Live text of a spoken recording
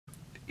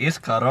It's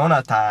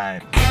Corona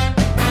time.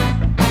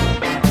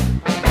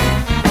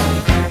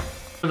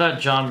 That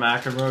John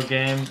McEnroe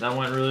game that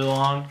went really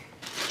long.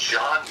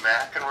 John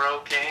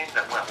McEnroe game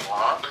that went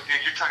long?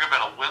 You're talking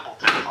about a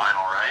Wimbledon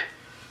final, right?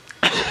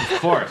 Of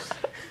course.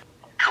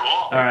 Cool.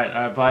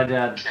 Alright, bye,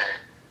 Dad. Okay,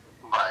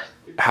 bye.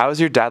 How is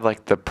your dad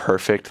like the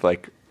perfect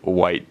like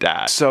white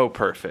dad? So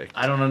perfect.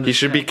 I don't understand. He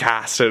should be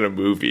cast in a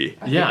movie.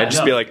 Yeah, and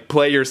just be like,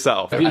 play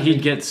yourself.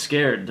 He'd get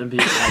scared to be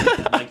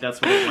like that's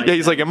what it might Yeah,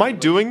 he's like, am I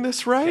doing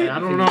this right? I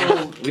don't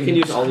know. We can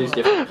use all these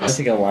different. I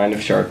think a line of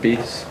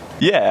Sharpies.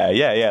 Yeah,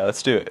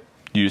 let's do it.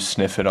 You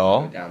sniff it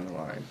all. Down the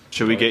line.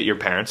 Should we get your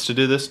parents to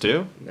do this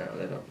too? No,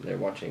 they don't. They're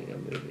watching a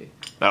movie.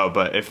 Oh,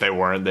 but if they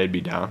weren't, they'd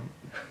be down.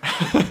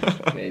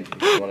 Maybe.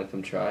 You want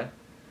them to try?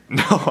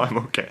 No, I'm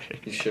okay.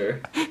 You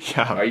sure?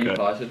 Yeah, I'm Are you good.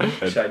 positive?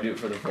 Should I do it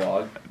for the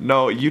vlog?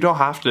 No, you don't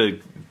have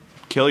to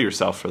kill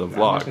yourself for the I'm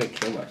vlog. not gonna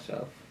kill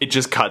myself. It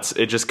just cuts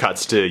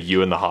to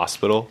you in the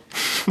hospital.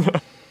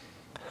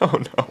 Oh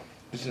no.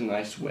 This is a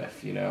nice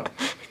whiff, you know?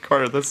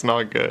 Carter, that's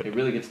not good. It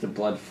really gets the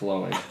blood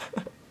flowing.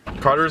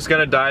 Carter's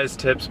gonna dye his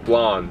tips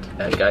blonde.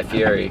 Hey, Guy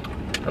Fieri,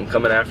 I'm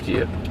coming after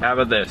you. How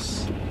about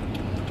this?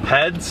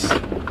 Heads,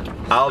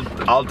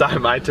 I'll dye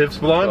my tips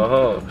blonde.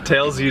 Oh.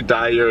 Tails, you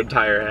dye your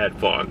entire head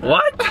blonde.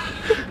 What?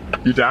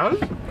 You down?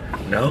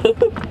 No.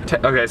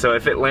 Okay, so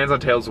if it lands on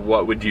Tails,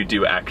 what would you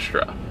do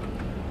extra?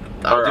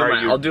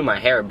 I'll do my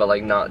hair, but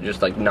like not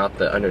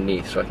the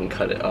underneath, so I can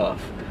cut it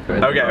off.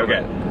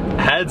 Okay.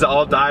 Heads,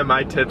 I'll dye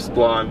my tips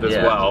blonde as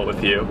well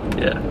with you.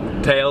 Yeah.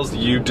 Tails,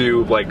 you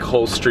do like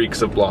whole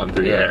streaks of blonde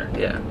through your hair.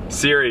 Yeah.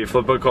 Siri,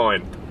 flip a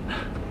coin.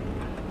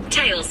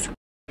 Tails.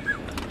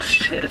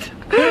 Shit.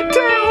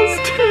 Tails.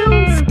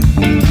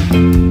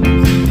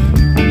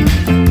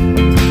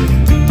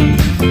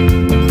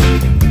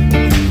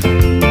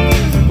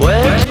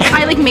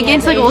 I like make it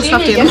into like a little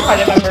stuffed animal.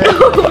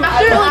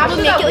 After like we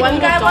make it like one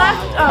guy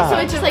left, so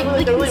it's just like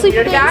sleep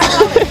with guy.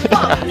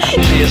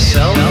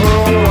 Yourself for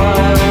a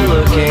while,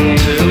 looking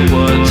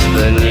towards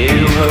the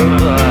new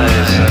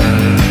horizon.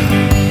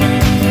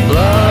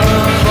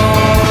 Love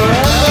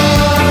forever.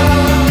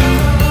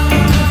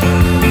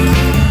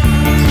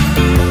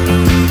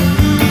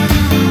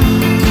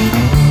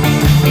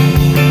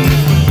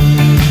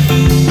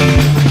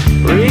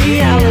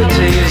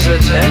 Reality's a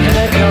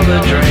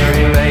technicolor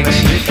dream, makes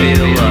you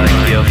feel like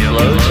you're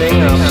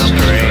floating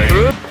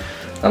upstream.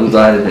 I'm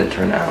glad it didn't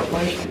turn out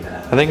like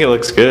that. I think it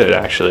looks good,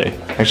 actually.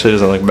 Actually, it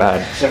doesn't look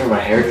bad. Except for my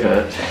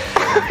haircut.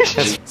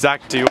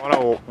 Zach, do you want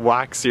to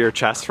wax your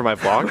chest for my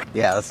vlog?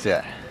 Yeah, let's do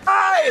it.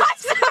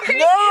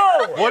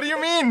 No! What do you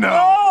mean,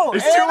 no?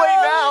 It's too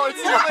late now.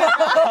 It's too late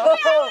now.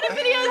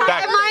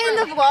 Am I in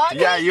the vlog?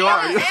 Yeah, you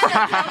are.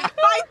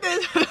 Fight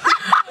this.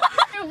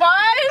 1,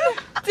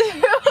 2,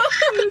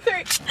 3.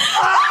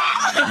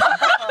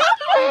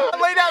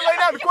 Lay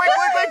down, quick,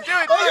 do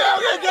it.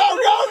 Okay, go.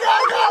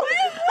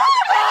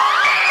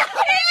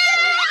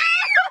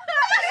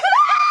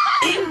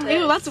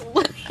 Ew, that's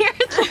weird.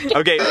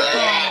 Okay.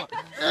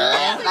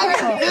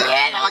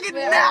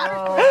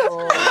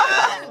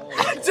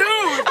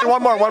 Dude!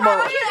 One more.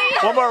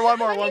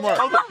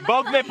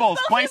 Both nipples.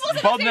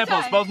 Both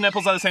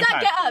nipples at the same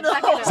time.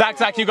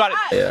 Zach, you got it.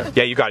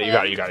 Yeah, you got it.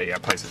 Yeah,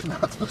 place it.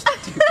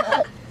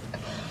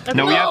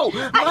 No, we have.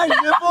 My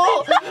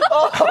nipple!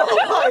 Oh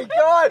my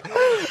god!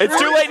 It's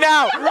too late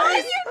now.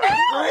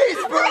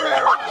 Race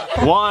Pereira!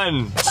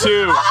 1,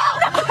 2.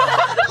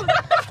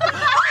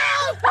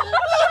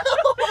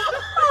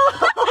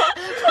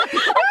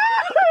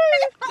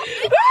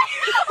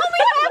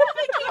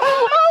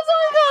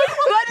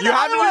 You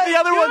have to do the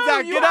other one,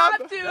 Zach. Get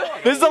up.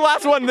 This is the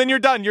last one, then you're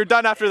done. You're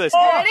done after this.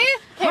 Ready?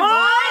 Okay,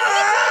 1.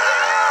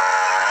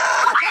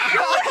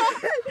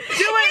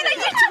 Do it.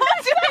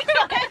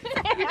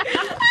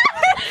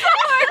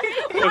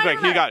 Look,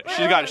 he got it.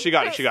 She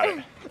got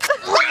it.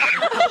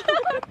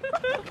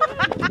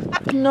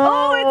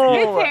 No.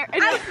 Oh,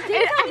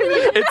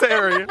 It's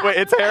hairy. Wait,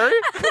 it's hairy?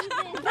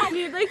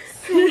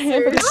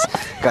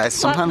 Guys,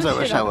 sometimes I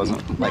wish I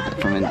wasn't like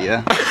from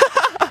India.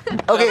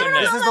 Okay,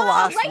 this is the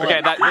last one.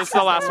 Okay, this is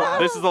the last one.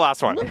 This is the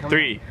last one.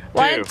 3, 2.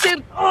 1,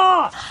 2.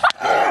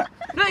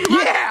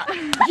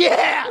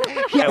 Yeah!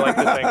 I like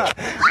this thing.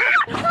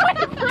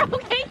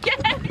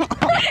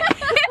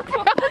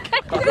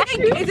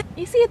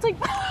 You see, it's like.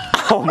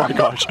 Oh my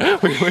gosh.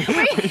 Wait.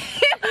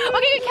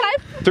 Okay, can I?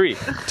 3,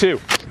 2.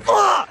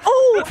 Ow!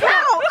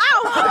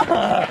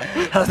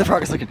 How's the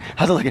progress looking?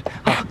 How's it looking?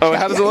 Oh,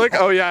 how does it look?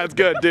 Oh yeah, it's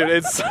good, dude.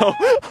 It's so.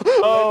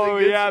 Oh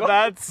yeah,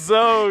 that's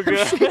so good.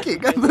 I'm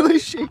shaking. I'm literally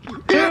shaking.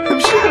 I'm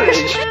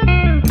shivering.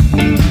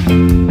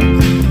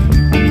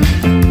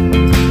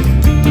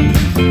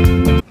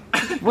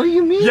 What do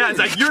you mean? Yeah,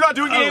 Zach, you're not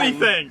doing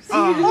anything.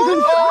 Oh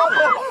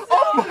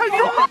my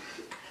god.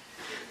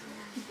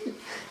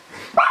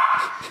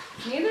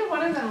 Neither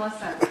one of them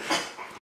listen.